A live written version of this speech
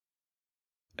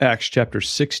Acts chapter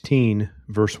 16,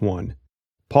 verse 1.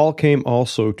 Paul came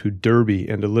also to Derbe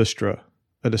and to Lystra.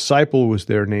 A disciple was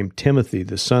there named Timothy,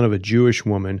 the son of a Jewish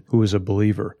woman who was a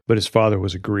believer, but his father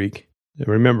was a Greek. And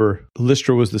remember,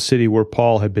 Lystra was the city where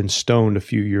Paul had been stoned a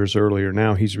few years earlier.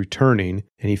 Now he's returning,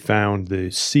 and he found the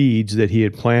seeds that he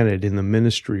had planted in the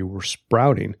ministry were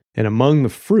sprouting. And among the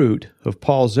fruit of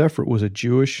Paul's effort was a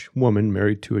Jewish woman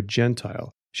married to a Gentile.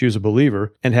 She was a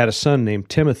believer and had a son named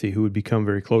Timothy who would become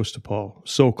very close to Paul.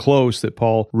 So close that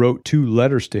Paul wrote 2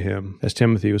 letters to him as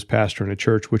Timothy was pastoring a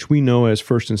church, which we know as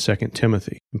 1st and 2nd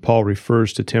Timothy. And Paul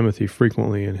refers to Timothy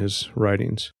frequently in his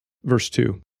writings. Verse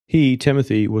 2. He,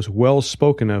 Timothy, was well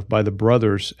spoken of by the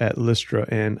brothers at Lystra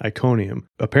and Iconium.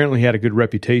 Apparently he had a good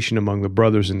reputation among the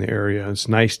brothers in the area. It's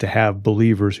nice to have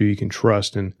believers who you can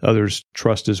trust and others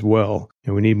trust as well.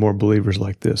 And we need more believers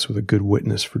like this with a good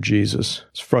witness for Jesus.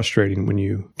 It's frustrating when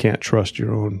you can't trust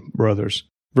your own brothers.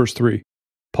 Verse 3.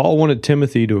 Paul wanted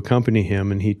Timothy to accompany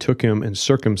him, and he took him and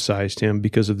circumcised him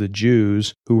because of the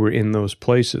Jews who were in those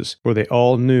places, for they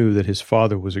all knew that his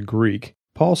father was a Greek.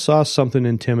 Paul saw something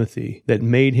in Timothy that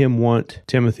made him want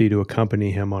Timothy to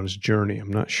accompany him on his journey. I'm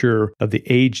not sure of the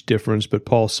age difference, but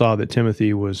Paul saw that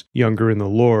Timothy was younger in the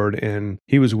Lord, and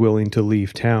he was willing to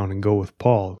leave town and go with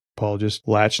Paul. Paul just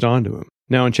latched onto him.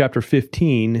 Now in chapter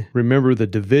 15, remember the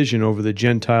division over the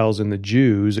Gentiles and the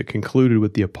Jews. It concluded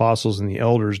with the apostles and the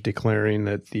elders declaring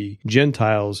that the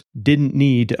Gentiles didn't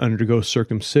need to undergo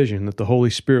circumcision, that the Holy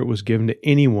Spirit was given to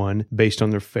anyone based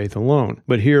on their faith alone.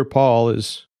 But here Paul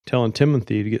is telling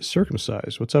Timothy to get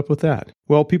circumcised. What's up with that?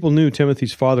 Well, people knew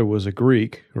Timothy's father was a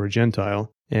Greek or a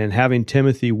Gentile, and having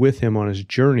Timothy with him on his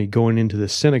journey going into the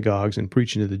synagogues and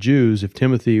preaching to the Jews, if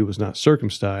Timothy was not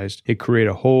circumcised, it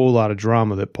created a whole lot of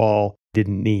drama that Paul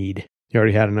didn't need. He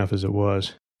already had enough as it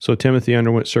was. So Timothy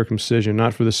underwent circumcision,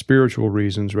 not for the spiritual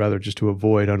reasons, rather just to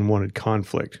avoid unwanted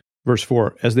conflict. Verse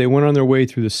 4, as they went on their way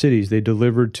through the cities, they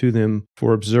delivered to them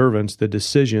for observance the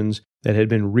decisions that had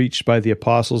been reached by the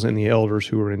apostles and the elders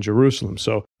who were in Jerusalem.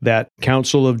 So that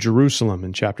Council of Jerusalem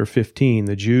in chapter 15,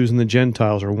 the Jews and the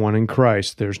Gentiles are one in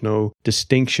Christ. There's no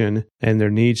distinction, and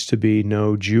there needs to be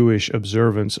no Jewish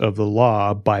observance of the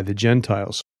law by the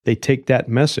Gentiles. They take that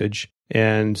message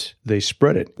and they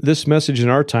spread it. This message in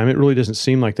our time, it really doesn't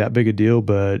seem like that big a deal,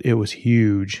 but it was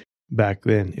huge back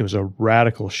then. It was a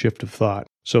radical shift of thought.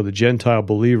 So the Gentile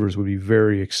believers would be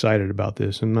very excited about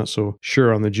this. I'm not so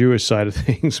sure on the Jewish side of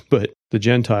things, but the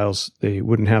Gentiles, they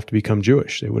wouldn't have to become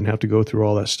Jewish. They wouldn't have to go through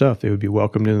all that stuff. They would be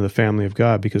welcomed into the family of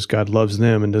God because God loves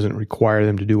them and doesn't require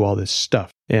them to do all this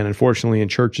stuff. And unfortunately, in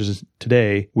churches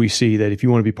today, we see that if you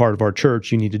want to be part of our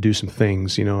church, you need to do some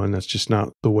things, and that's just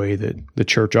not the way that the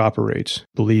church operates.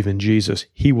 Believe in Jesus.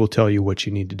 He will tell you what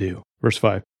you need to do. Verse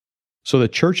 5. So the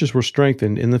churches were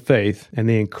strengthened in the faith, and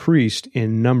they increased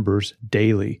in numbers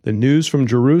daily. The news from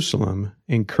Jerusalem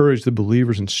encouraged the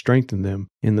believers and strengthened them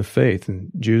in the faith.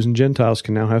 And Jews and Gentiles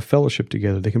can now have fellowship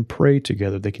together. They can pray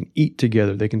together. They can eat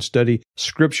together. They can study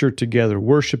Scripture together,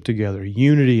 worship together.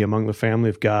 Unity among the family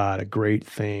of God, a great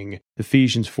thing.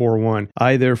 Ephesians 4:1,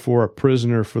 I therefore, a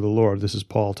prisoner for the Lord, this is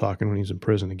Paul talking when he's in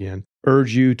prison again,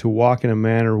 urge you to walk in a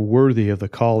manner worthy of the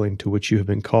calling to which you have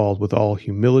been called, with all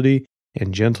humility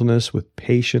and gentleness, with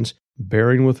patience,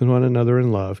 bearing with one another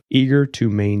in love, eager to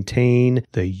maintain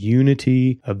the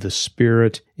unity of the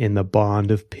Spirit in the bond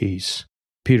of peace.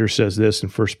 Peter says this in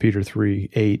 1 Peter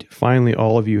 3:8, finally,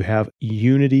 all of you have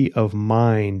unity of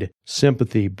mind,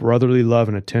 sympathy, brotherly love,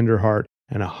 and a tender heart,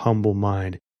 and a humble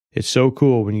mind. It's so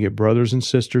cool when you get brothers and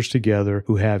sisters together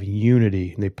who have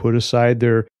unity, and they put aside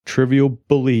their trivial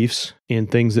beliefs in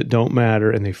things that don't matter,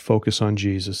 and they focus on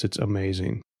Jesus. It's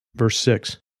amazing. Verse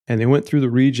 6. And they went through the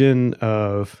region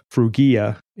of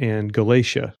Phrygia and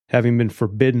Galatia, having been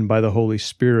forbidden by the Holy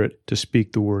Spirit to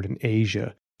speak the word in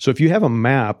Asia. So if you have a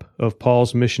map of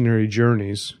Paul's missionary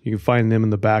journeys, you can find them in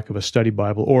the back of a study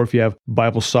Bible, or if you have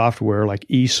Bible software like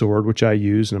eSword, which I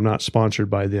use, and I'm not sponsored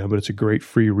by them, but it's a great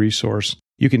free resource.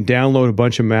 You can download a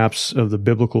bunch of maps of the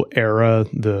biblical era,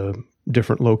 the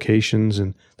different locations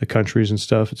and the countries and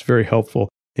stuff. It's very helpful.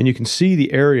 And you can see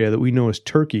the area that we know as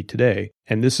Turkey today.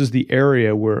 And this is the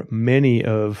area where many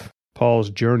of Paul's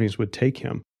journeys would take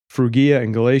him. Phrygia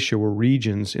and Galatia were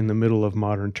regions in the middle of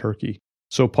modern Turkey.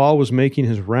 So Paul was making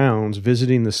his rounds,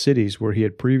 visiting the cities where he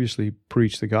had previously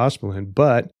preached the gospel in.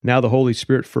 But now the Holy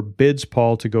Spirit forbids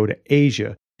Paul to go to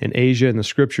Asia. And Asia in the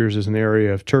Scriptures is an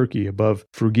area of Turkey above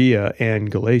Phrygia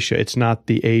and Galatia. It's not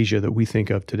the Asia that we think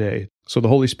of today. So the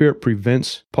Holy Spirit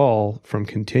prevents Paul from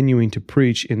continuing to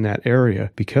preach in that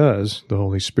area because the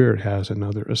Holy Spirit has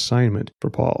another assignment for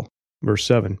Paul. Verse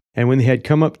 7, and when they had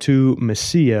come up to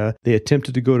Mysia, they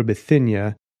attempted to go to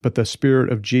Bithynia, but the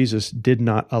Spirit of Jesus did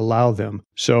not allow them.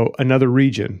 So another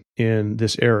region in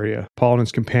this area, Paul and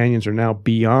his companions are now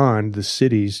beyond the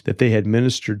cities that they had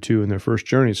ministered to in their first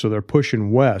journey. So they're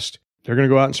pushing west. They're going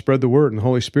to go out and spread the word, and the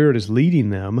Holy Spirit is leading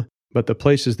them. But the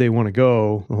places they want to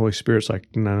go, the Holy Spirit's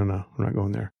like, no, we're not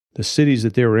going there. The cities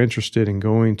that they were interested in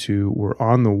going to were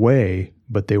on the way,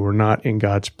 but they were not in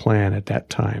God's plan at that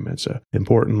time. It's an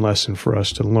important lesson for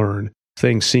us to learn.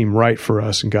 Things seem right for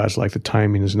us, and God's like, the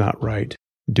timing is not right.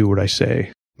 Do what I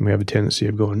say. And we have a tendency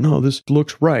of going, no, this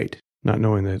looks right, not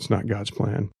knowing that it's not God's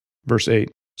plan. Verse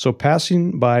 8, so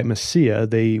passing by Mysia,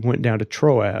 they went down to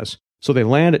Troas. So they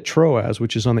land at Troas,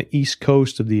 which is on the east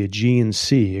coast of the Aegean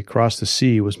Sea. Across the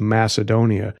sea was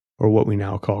Macedonia, or what we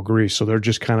now call Greece. So they're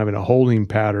just kind of in a holding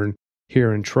pattern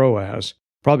here in Troas.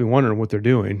 Probably wondering what they're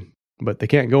doing, but they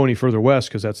can't go any further west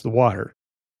because that's the water.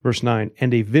 Verse 9,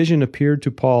 and a vision appeared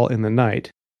to Paul in the night.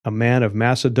 A man of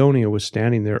Macedonia was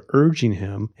standing there urging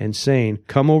him and saying,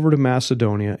 come over to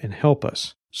Macedonia and help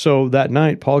us. So that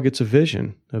night, Paul gets a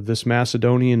vision of this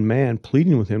Macedonian man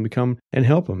pleading with him to come and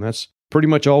help him. That's pretty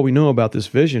much all we know about this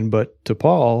vision, but to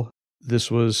Paul,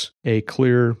 this was a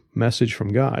clear message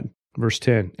from God. Verse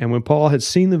 10, and when Paul had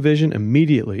seen the vision,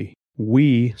 immediately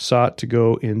we sought to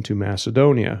go into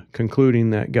Macedonia, concluding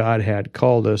that God had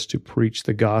called us to preach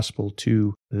the gospel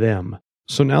to them.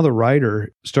 So now the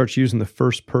writer starts using the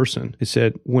first person. It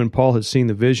said, when Paul had seen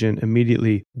the vision,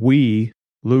 immediately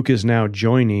Luke is now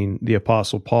joining the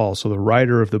Apostle Paul. So the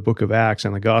writer of the book of Acts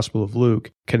and the Gospel of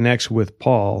Luke connects with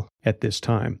Paul at this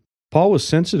time. Paul was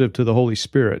sensitive to the Holy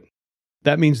Spirit.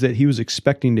 That means that he was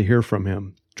expecting to hear from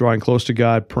him. Drawing close to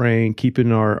God, praying,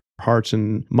 keeping our hearts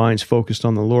and minds focused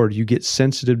on the Lord, you get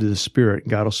sensitive to the Spirit.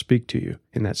 God will speak to you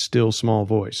in that still small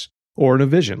voice or in a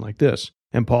vision like this.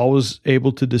 And Paul was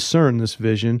able to discern this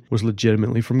vision was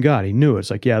legitimately from God. He knew it.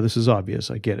 It's like, yeah, this is obvious.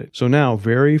 I get it. So now,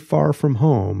 very far from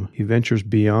home, he ventures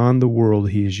beyond the world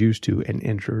he is used to and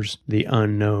enters the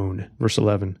unknown. Verse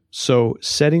 11, so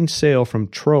setting sail from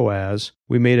Troas,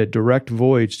 we made a direct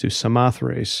voyage to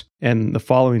Samothrace, and the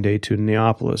following day to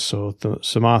Neapolis. So the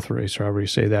Samothrace, or however you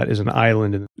say that, is an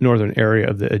island in the northern area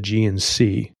of the Aegean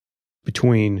Sea,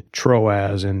 between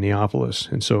Troas and Neapolis.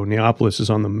 And so Neapolis is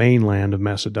on the mainland of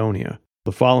Macedonia.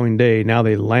 The following day, now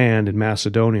they land in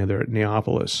Macedonia. They're at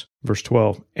Neapolis. Verse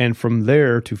 12, and from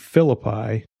there to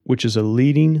Philippi, which is a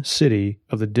leading city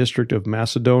of the district of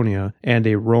Macedonia and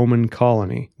a Roman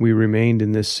colony. We remained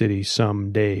in this city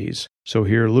some days. So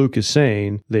here Luke is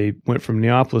saying they went from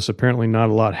Neapolis. Apparently not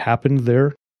a lot happened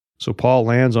there. So Paul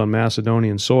lands on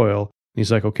Macedonian soil.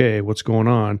 He's like, okay, what's going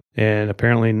on? And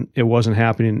apparently it wasn't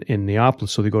happening in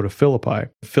Neapolis, so they go to Philippi.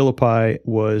 Philippi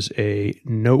was a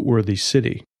noteworthy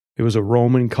city. It was a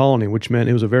Roman colony, which meant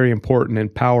it was a very important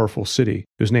and powerful city.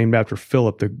 It was named after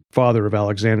Philip, the father of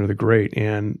Alexander the Great,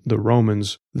 and the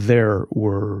Romans there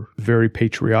were very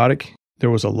patriotic. There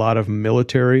was a lot of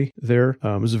military there.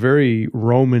 It was a very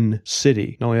Roman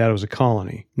city. Not only that, it was a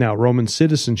colony. Now, Roman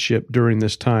citizenship during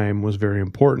this time was very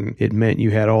important. It meant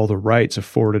you had all the rights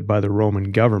afforded by the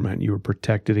Roman government. You were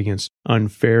protected against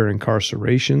unfair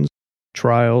incarcerations,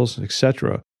 trials,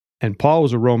 etc. And Paul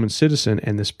was a Roman citizen,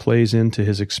 and this plays into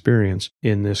his experience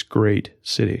in this great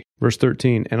city. Verse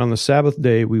 13, and on the Sabbath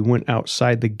day we went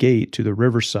outside the gate to the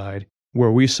riverside,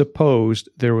 where we supposed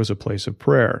there was a place of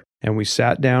prayer. And we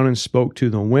sat down and spoke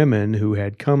to the women who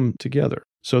had come together.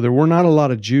 So there were not a lot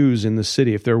of Jews in the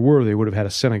city. If there were, they would have had a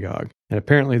synagogue. And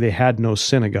apparently they had no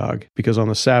synagogue, because on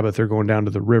the Sabbath they're going down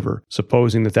to the river,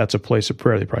 supposing that that's a place of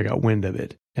prayer. They probably got wind of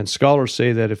it. And scholars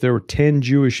say that if there were 10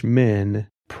 Jewish men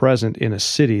present in a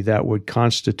city, that would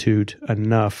constitute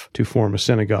enough to form a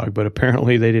synagogue. But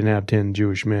apparently they didn't have 10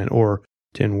 Jewish men or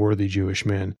 10 worthy Jewish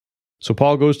men. So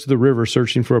Paul goes to the river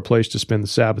searching for a place to spend the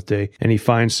Sabbath day, and he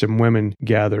finds some women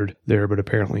gathered there, but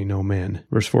apparently no men.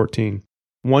 Verse 14,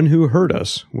 one who heard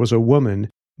us was a woman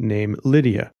named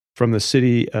Lydia from the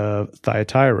city of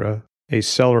Thyatira, a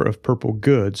seller of purple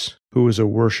goods, who was a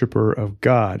worshiper of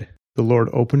God. The Lord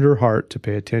opened her heart to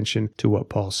pay attention to what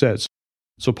Paul says.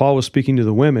 So Paul was speaking to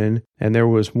the women, and there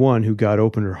was one who God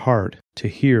opened her heart to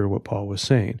hear what Paul was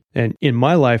saying. And in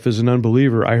my life as an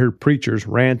unbeliever, I heard preachers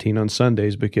ranting on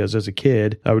Sundays because as a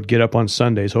kid, I would get up on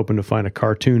Sundays hoping to find a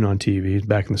cartoon on TV.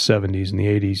 Back in the 70s and the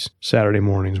 80s, Saturday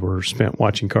mornings were spent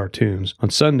watching cartoons. On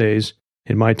Sundays,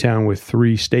 in my town with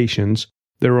 3 stations,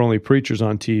 there were only preachers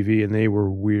on TV, and they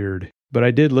were weird. But I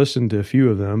did listen to a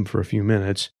few of them for a few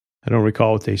minutes. I don't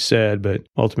recall what they said, but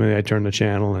ultimately I turned the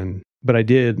channel, but I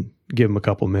did give them a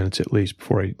couple minutes at least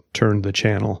before I turned the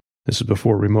channel. This is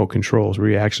before remote controls, where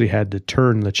you actually had to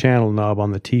turn the channel knob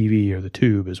on the TV, or the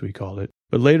tube, as we called it.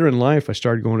 But later in life, I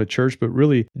started going to church, but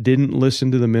really didn't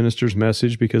listen to the minister's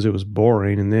message because it was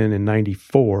boring. And then in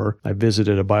 94, I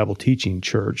visited a Bible teaching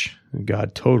church, and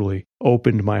God totally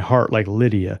opened my heart like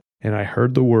Lydia. And I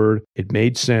heard the word. It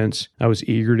made sense. I was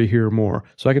eager to hear more.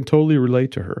 So I can totally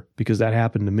relate to her because that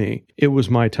happened to me. It was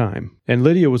my time. And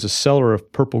Lydia was a seller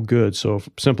of purple goods. So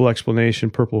simple explanation,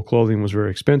 purple clothing was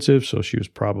very expensive. So she was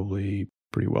probably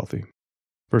pretty wealthy.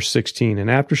 Verse 16,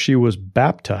 and after she was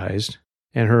baptized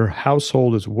and her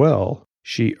household as well,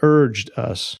 she urged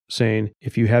us, saying,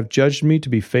 if you have judged me to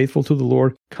be faithful to the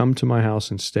Lord, come to my house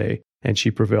and stay. And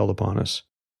she prevailed upon us.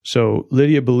 So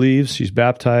Lydia believes, she's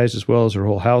baptized as well as her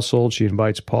whole household. She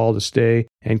invites Paul to stay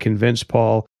and convince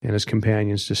Paul and his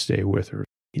companions to stay with her.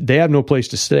 They have no place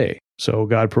to stay, so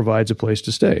God provides a place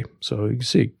to stay. So you can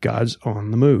see God's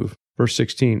on the move. Verse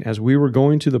 16, as we were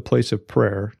going to the place of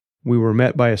prayer, we were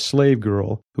met by a slave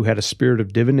girl who had a spirit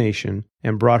of divination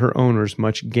and brought her owners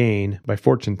much gain by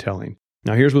fortune telling.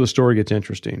 Now here's where the story gets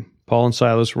interesting. Paul and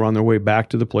Silas were on their way back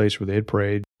to the place where they had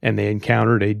prayed, and they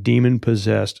encountered a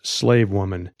demon-possessed slave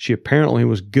woman. She apparently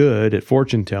was good at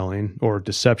fortune-telling, or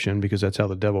deception, because that's how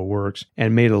the devil works,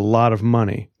 and made a lot of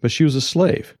money. But she was a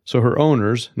slave. So her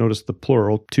owners, notice the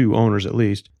plural, 2 owners at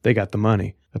least, they got the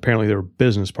money. Apparently they were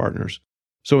business partners.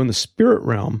 So in the spirit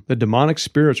realm, the demonic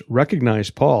spirits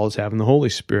recognize Paul as having the Holy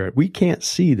Spirit. We can't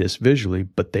see this visually,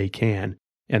 but they can.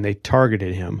 And they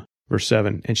targeted him. Verse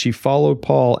 7, and she followed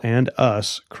Paul and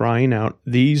us, crying out,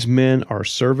 these men are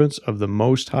servants of the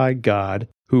Most High God,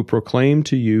 who proclaim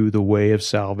to you the way of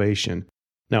salvation.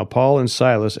 Now Paul and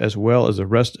Silas, as well as the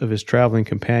rest of his traveling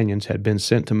companions, had been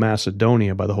sent to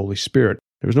Macedonia by the Holy Spirit.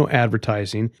 There was no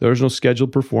advertising, there was no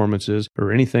scheduled performances,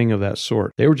 or anything of that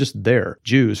sort. They were just there,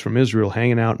 Jews from Israel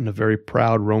hanging out in a very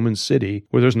proud Roman city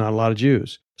where there's not a lot of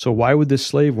Jews. So why would this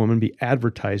slave woman be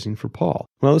advertising for Paul?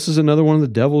 Well, this is another one of the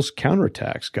devil's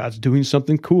counterattacks. God's doing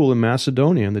something cool in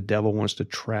Macedonia, and the devil wants to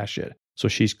trash it. So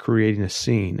she's creating a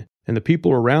scene. And the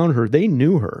people around her, they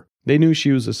knew her. They knew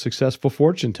she was a successful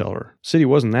fortune teller. The city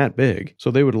wasn't that big. So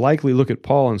they would likely look at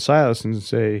Paul and Silas and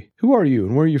say, who are you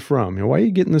and where are you from? Why are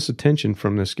you getting this attention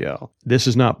from this gal? This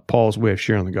is not Paul's way of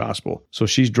sharing the gospel. So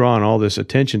she's drawing all this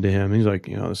attention to him. He's like,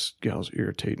 this gal's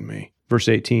irritating me. Verse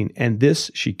 18, and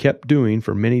this she kept doing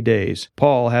for many days.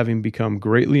 Paul, having become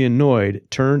greatly annoyed,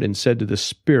 turned and said to the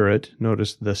spirit,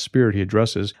 notice the spirit he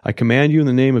addresses, I command you in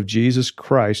the name of Jesus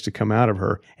Christ to come out of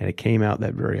her. And it came out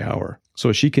that very hour.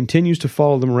 So she continues to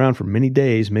follow them around for many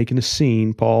days, making a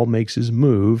scene. Paul makes his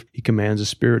move. He commands the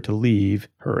spirit to leave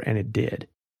her, and it did.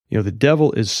 The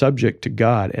devil is subject to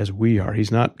God as we are.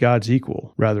 He's not God's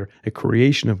equal, rather a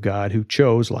creation of God who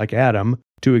chose, like Adam,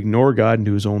 to ignore God and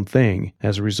do his own thing.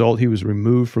 As a result, he was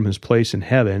removed from his place in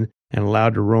heaven and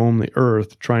allowed to roam the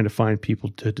earth trying to find people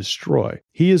to destroy.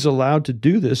 He is allowed to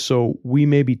do this so we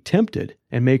may be tempted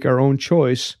and make our own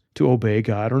choice to obey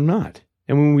God or not.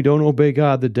 And when we don't obey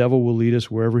God, the devil will lead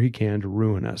us wherever he can to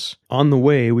ruin us. On the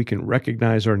way, we can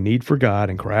recognize our need for God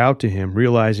and cry out to him,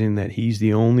 realizing that he's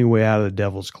the only way out of the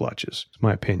devil's clutches. It's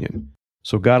my opinion.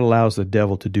 So God allows the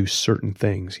devil to do certain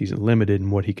things. He's limited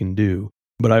in what he can do.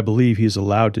 But I believe he is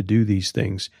allowed to do these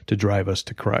things to drive us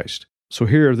to Christ. So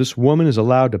here, this woman is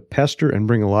allowed to pester and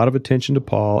bring a lot of attention to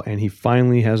Paul, and he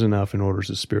finally has enough and orders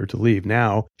the spirit to leave.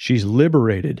 Now, she's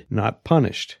liberated, not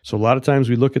punished. So a lot of times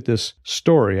we look at this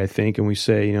story, I think, and we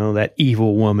say, that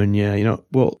evil woman,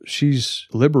 well, she's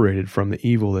liberated from the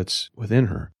evil that's within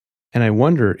her. And I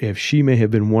wonder if she may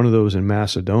have been one of those in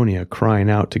Macedonia crying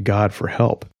out to God for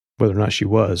help. Whether or not she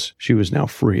was now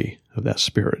free of that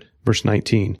spirit. Verse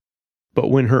 19. But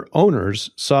when her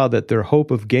owners saw that their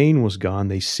hope of gain was gone,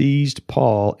 they seized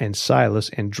Paul and Silas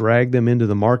and dragged them into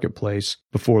the marketplace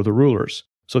before the rulers.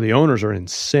 So the owners are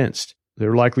incensed.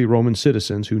 They're likely Roman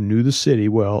citizens who knew the city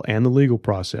well and the legal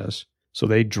process. So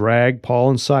they dragged Paul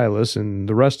and Silas and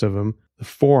the rest of them, the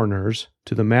foreigners,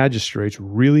 to the magistrates,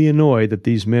 really annoyed that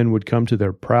these men would come to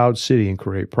their proud city and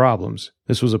create problems.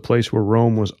 This was a place where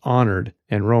Rome was honored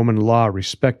and Roman law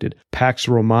respected. Pax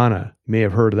Romana, you may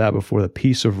have heard of that before. The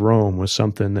peace of Rome was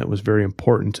something that was very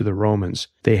important to the Romans.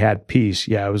 They had peace.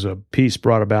 Yeah, it was a peace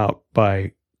brought about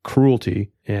by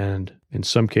cruelty and, in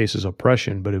some cases,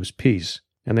 oppression, but it was peace.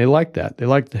 And they liked that. They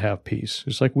liked to have peace,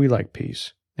 just like we like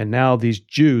peace. And now these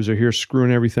Jews are here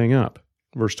screwing everything up.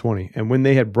 Verse 20, and when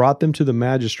they had brought them to the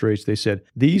magistrates, they said,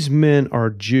 these men are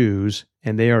Jews,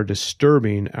 and they are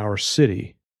disturbing our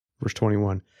city. Verse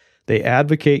 21, they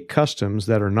advocate customs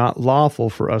that are not lawful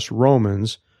for us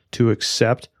Romans to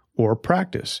accept or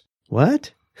practice.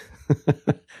 What?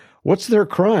 What's their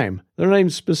crime? They're not even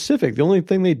specific. The only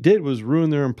thing they did was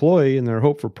ruin their employee and their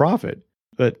hope for profit.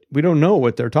 But we don't know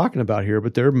what they're talking about here,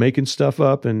 but they're making stuff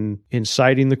up and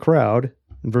inciting the crowd.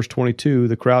 In verse 22,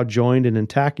 the crowd joined in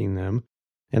attacking them,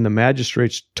 and the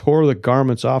magistrates tore the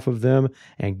garments off of them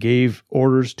and gave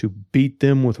orders to beat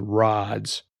them with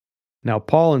rods. Now,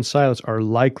 Paul and Silas are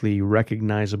likely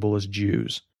recognizable as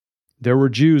Jews. There were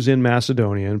Jews in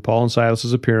Macedonia, and Paul and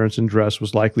Silas's appearance and dress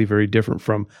was likely very different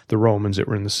from the Romans that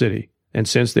were in the city. And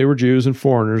since they were Jews and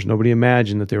foreigners, nobody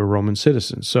imagined that they were Roman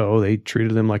citizens. So they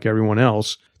treated them like everyone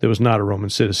else that was not a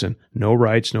Roman citizen. No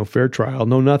rights, no fair trial,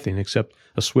 no nothing except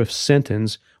a swift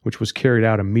sentence, which was carried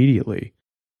out immediately.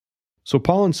 So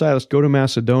Paul and Silas go to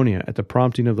Macedonia at the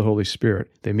prompting of the Holy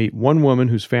Spirit. They meet one woman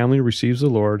whose family receives the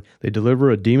Lord. They deliver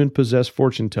a demon-possessed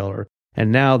fortune teller.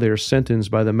 And now they are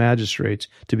sentenced by the magistrates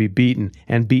to be beaten,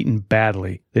 and beaten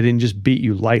badly. They didn't just beat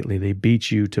you lightly, they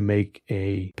beat you to make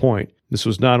a point. This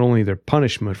was not only their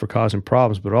punishment for causing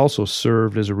problems, but also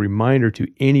served as a reminder to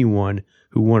anyone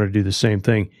who wanted to do the same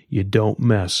thing. You don't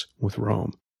mess with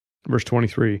Rome. Verse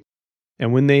 23,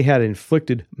 and when they had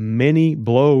inflicted many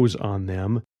blows on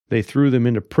them, they threw them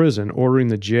into prison, ordering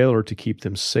the jailer to keep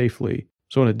them safely.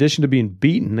 So in addition to being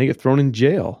beaten, they get thrown in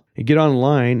jail. You get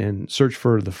online and search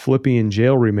for the Philippian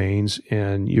jail remains,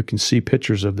 and you can see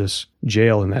pictures of this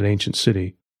jail in that ancient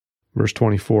city. Verse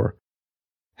 24,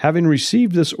 having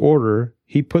received this order,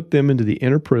 he put them into the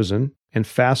inner prison and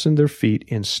fastened their feet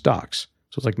in stocks.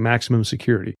 So it's like maximum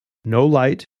security. No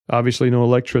light, obviously no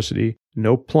electricity,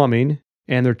 no plumbing,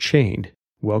 and they're chained.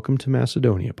 Welcome to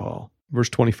Macedonia, Paul. Verse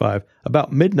 25,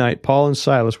 about midnight, Paul and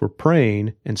Silas were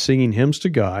praying and singing hymns to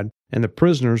God, and the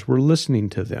prisoners were listening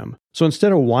to them. So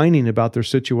instead of whining about their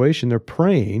situation, they're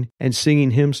praying and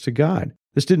singing hymns to God.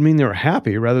 This didn't mean they were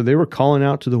happy. Rather, they were calling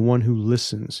out to the one who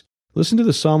listens. Listen to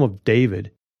the Psalm of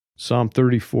David, Psalm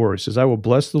 34. It says, I will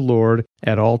bless the Lord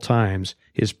at all times.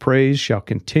 His praise shall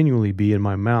continually be in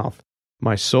my mouth.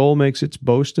 My soul makes its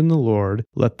boast in the Lord.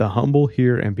 Let the humble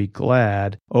hear and be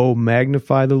glad. Oh,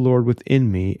 magnify the Lord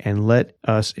within me, and let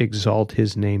us exalt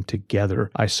his name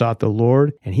together. I sought the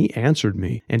Lord, and he answered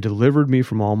me, and delivered me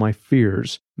from all my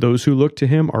fears. Those who look to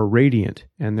him are radiant,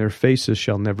 and their faces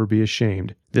shall never be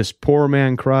ashamed. This poor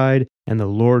man cried, and the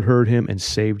Lord heard him and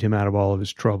saved him out of all of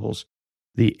his troubles.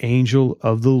 The angel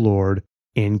of the Lord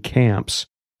encamps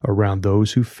around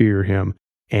those who fear him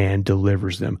and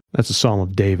delivers them. That's the Psalm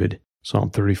of David.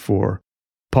 Psalm 34.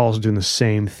 Paul's doing the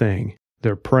same thing.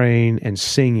 They're praying and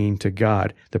singing to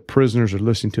God. The prisoners are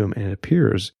listening to him, and it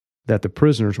appears that the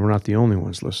prisoners were not the only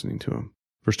ones listening to him.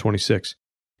 Verse 26.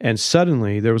 And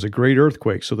suddenly there was a great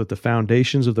earthquake, so that the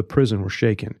foundations of the prison were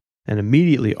shaken. And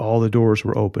immediately all the doors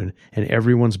were open, and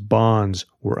everyone's bonds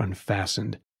were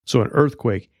unfastened. So an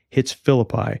earthquake hits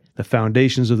Philippi. The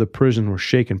foundations of the prison were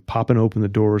shaken, popping open the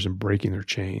doors and breaking their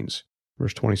chains.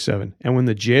 Verse 27. And when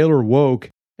the jailer woke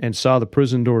and saw the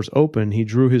prison doors open, he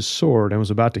drew his sword and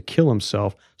was about to kill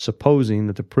himself, supposing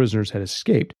that the prisoners had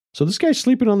escaped. So this guy's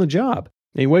sleeping on the job.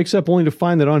 And he wakes up only to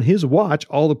find that on his watch,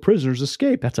 all the prisoners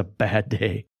escaped. That's a bad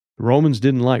day. The Romans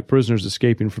didn't like prisoners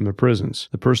escaping from the prisons.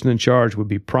 The person in charge would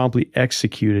be promptly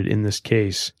executed in this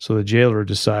case. So the jailer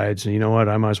decides, you know what,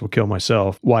 I might as well kill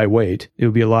myself. Why wait? It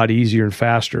would be a lot easier and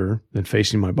faster than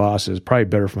facing my bosses. Probably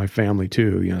better for my family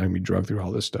too. I can be drugged through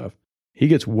all this stuff. He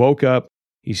gets woke up.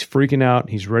 He's freaking out.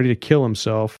 He's ready to kill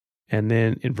himself. And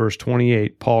then in verse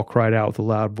 28, Paul cried out with a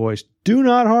loud voice, do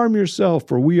not harm yourself,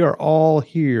 for we are all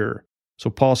here. So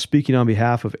Paul's speaking on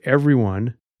behalf of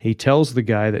everyone. He tells the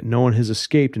guy that no one has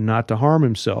escaped and not to harm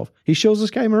himself. He shows this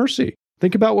guy mercy.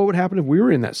 Think about what would happen if we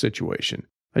were in that situation.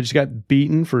 I just got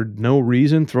beaten for no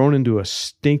reason, thrown into a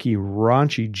stinky,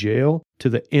 raunchy jail to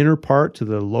the inner part, to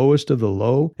the lowest of the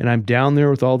low, and I'm down there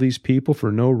with all these people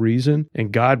for no reason,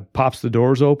 and God pops the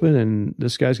doors open, and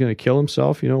this guy's going to kill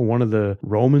himself, one of the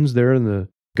Romans there in the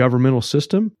governmental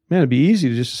system. Man, it'd be easy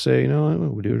to just say,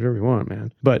 we do whatever we want,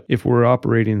 man. But if we're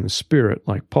operating in the Spirit,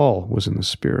 like Paul was in the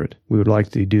Spirit, we would like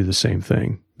to do the same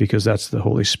thing, because that's the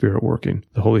Holy Spirit working.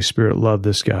 The Holy Spirit loved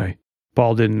this guy.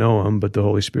 Paul didn't know him, but the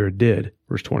Holy Spirit did.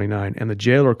 Verse 29, and the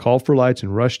jailer called for lights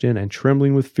and rushed in, and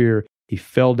trembling with fear, he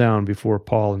fell down before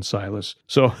Paul and Silas.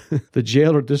 So the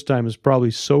jailer at this time is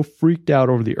probably so freaked out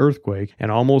over the earthquake and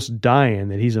almost dying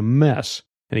that he's a mess.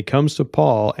 And he comes to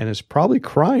Paul and is probably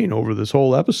crying over this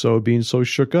whole episode being so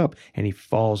shook up, and he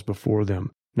falls before them.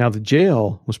 Now, the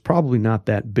jail was probably not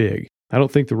that big. I don't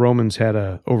think the Romans had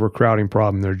a overcrowding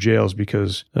problem in their jails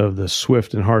because of the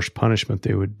swift and harsh punishment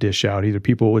they would dish out. Either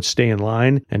people would stay in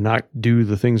line and not do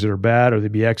the things that are bad, or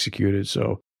they'd be executed.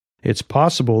 So it's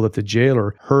possible that the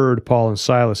jailer heard Paul and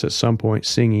Silas at some point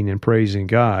singing and praising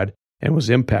God and was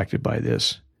impacted by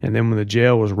this. And then when the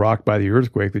jail was rocked by the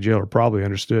earthquake, the jailer probably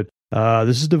understood,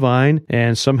 this is divine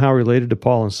and somehow related to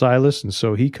Paul and Silas. And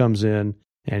so he comes in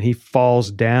and he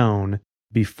falls down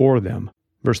before them.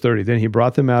 Verse 30, then he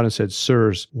brought them out and said,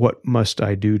 sirs, what must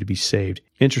I do to be saved?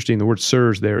 Interesting, the word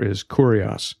sirs there is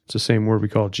kurios. It's the same word we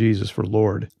call Jesus for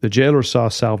Lord. The jailer saw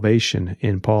salvation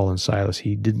in Paul and Silas.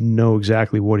 He didn't know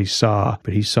exactly what he saw,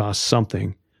 but he saw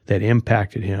something that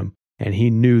impacted him, and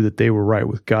he knew that they were right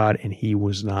with God, and he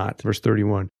was not. Verse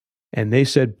 31, and they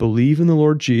said, believe in the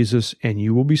Lord Jesus, and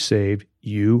you will be saved,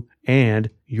 you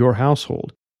and your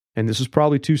household. And this is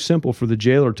probably too simple for the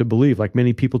jailer to believe, like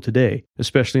many people today,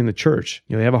 especially in the church.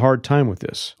 They have a hard time with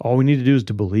this. All we need to do is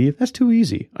to believe. That's too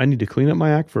easy. I need to clean up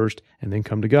my act first and then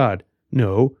come to God.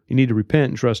 No, you need to repent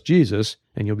and trust Jesus,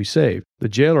 and you'll be saved. The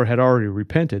jailer had already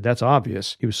repented. That's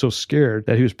obvious. He was so scared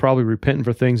that he was probably repenting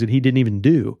for things that he didn't even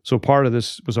do. So part of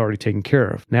this was already taken care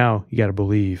of. Now you got to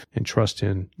believe and trust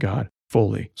in God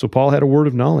fully. So Paul had a word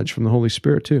of knowledge from the Holy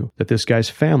Spirit too, that this guy's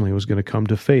family was going to come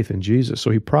to faith in Jesus.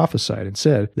 So he prophesied and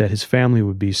said that his family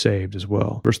would be saved as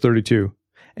well. Verse 32,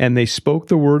 and they spoke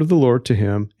the word of the Lord to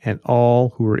him and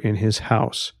all who were in his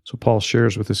house. So Paul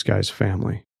shares with this guy's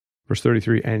family. Verse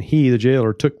 33, and he, the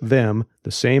jailer, took them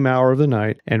the same hour of the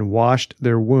night and washed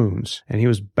their wounds. And he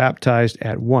was baptized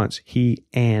at once, he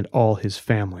and all his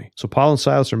family. So Paul and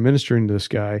Silas are ministering to this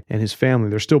guy and his family.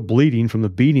 They're still bleeding from the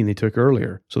beating they took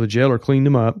earlier. So the jailer cleaned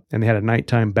them up, and they had a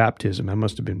nighttime baptism. That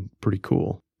must have been pretty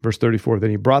cool. Verse 34,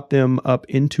 then he brought them up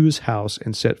into his house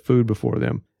and set food before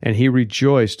them. And he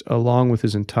rejoiced along with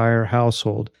his entire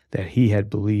household that he had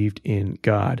believed in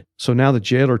God. So now the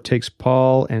jailer takes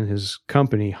Paul and his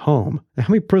company home. Now,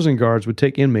 how many prison guards would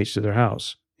take inmates to their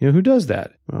house? Who does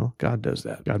that? Well, God does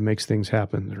that. God makes things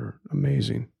happen that are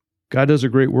amazing. God does a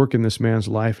great work in this man's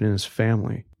life and in his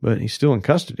family, but he's still in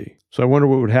custody. So I wonder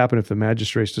what would happen if the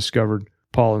magistrates discovered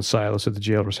Paul and Silas at the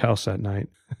jailer's house that night.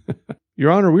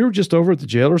 Your Honor, we were just over at the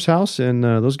jailer's house, and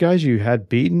those guys you had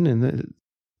beaten and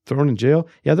thrown in jail,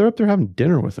 yeah, they're up there having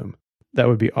dinner with them. That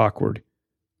would be awkward.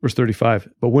 Verse 35,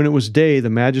 but when it was day, the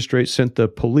magistrates sent the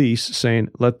police saying,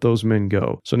 let those men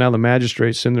go. So now the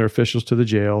magistrates send their officials to the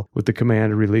jail with the command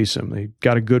to release them. They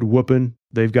got a good whooping.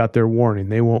 They've got their warning.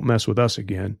 They won't mess with us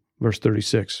again. Verse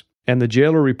 36, and the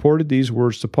jailer reported these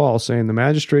words to Paul, saying, the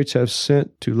magistrates have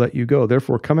sent to let you go.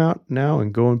 Therefore, come out now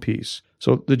and go in peace.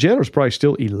 So the jailer's probably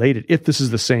still elated, if this is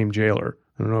the same jailer.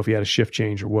 I don't know if he had a shift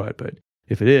change or what, but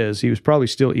if it is, he was probably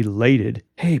still elated.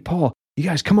 Hey, Paul, you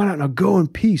guys come on out, now go in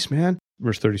peace, man.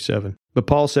 Verse 37, but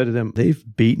Paul said to them, they've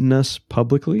beaten us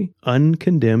publicly,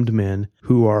 uncondemned men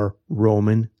who are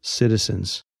Roman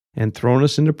citizens, and thrown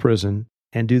us into prison.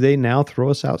 And do they now throw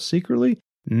us out secretly?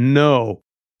 No,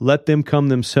 let them come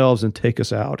themselves and take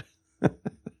us out.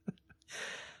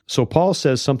 So Paul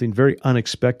says something very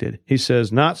unexpected. He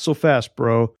says, not so fast,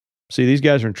 bro. See, these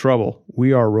guys are in trouble.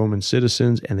 We are Roman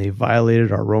citizens, and they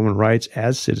violated our Roman rights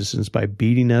as citizens by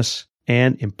beating us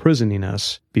and imprisoning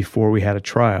us before we had a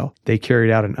trial. They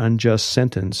carried out an unjust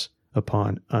sentence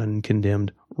upon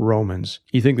uncondemned Romans.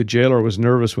 You think the jailer was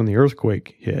nervous when the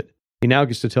earthquake hit? He now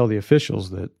gets to tell the officials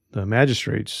that the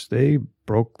magistrates, they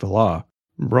broke the law.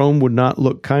 Rome would not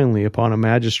look kindly upon a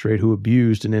magistrate who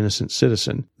abused an innocent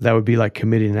citizen. That would be like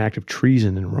committing an act of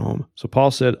treason in Rome. So Paul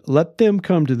said, let them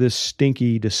come to this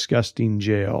stinky, disgusting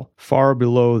jail, far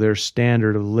below their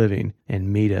standard of living,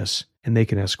 and meet us, and they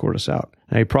can escort us out.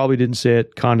 Now, he probably didn't say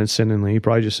it condescendingly. He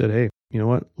probably just said, hey, you know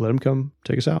what? Let them come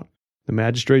take us out. The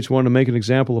magistrates wanted to make an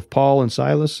example of Paul and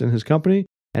Silas and his company,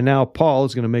 and now Paul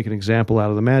is going to make an example out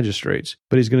of the magistrates,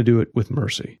 but he's going to do it with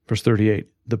mercy. Verse 38,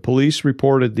 the police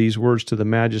reported these words to the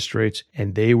magistrates,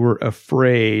 and they were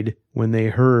afraid when they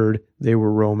heard they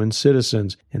were Roman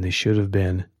citizens, and they should have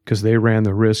been, because they ran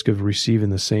the risk of receiving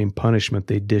the same punishment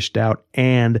they dished out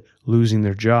and losing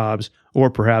their jobs, or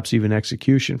perhaps even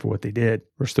execution for what they did.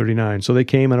 Verse 39, so they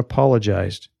came and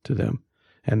apologized to them,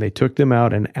 and they took them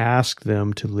out and asked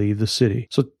them to leave the city.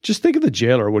 So just think of the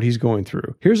jailer, what he's going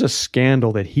through. Here's a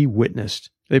scandal that he witnessed.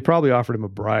 They probably offered him a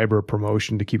bribe or a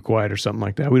promotion to keep quiet or something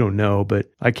like that. We don't know, but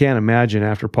I can't imagine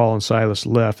after Paul and Silas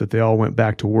left that they all went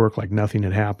back to work like nothing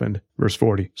had happened. Verse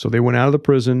 40, so they went out of the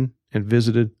prison and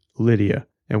visited Lydia.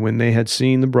 And when they had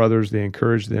seen the brothers, they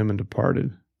encouraged them and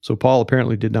departed. So Paul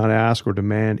apparently did not ask or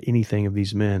demand anything of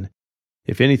these men.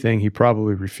 If anything, he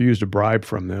probably refused a bribe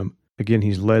from them. Again,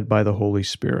 he's led by the Holy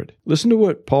Spirit. Listen to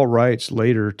what Paul writes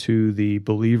later to the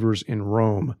believers in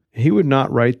Rome. He would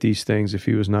not write these things if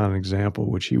he was not an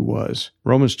example, which he was.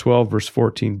 Romans 12, verse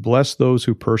 14, bless those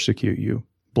who persecute you.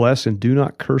 Bless and do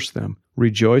not curse them.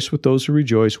 Rejoice with those who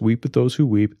rejoice. Weep with those who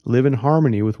weep. Live in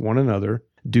harmony with one another.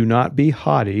 Do not be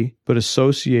haughty, but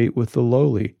associate with the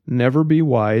lowly. Never be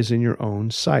wise in your own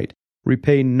sight.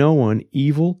 Repay no one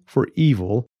evil for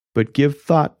evil, but give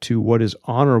thought to what is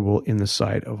honorable in the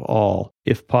sight of all.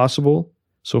 If possible,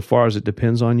 so far as it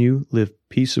depends on you, live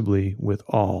peaceably with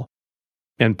all.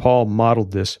 And Paul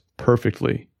modeled this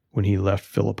perfectly when he left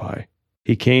Philippi.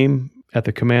 He came at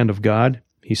the command of God.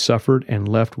 He suffered and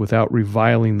left without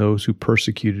reviling those who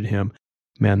persecuted him.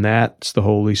 Man, that's the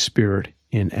Holy Spirit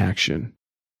in action.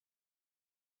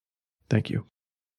 Thank you.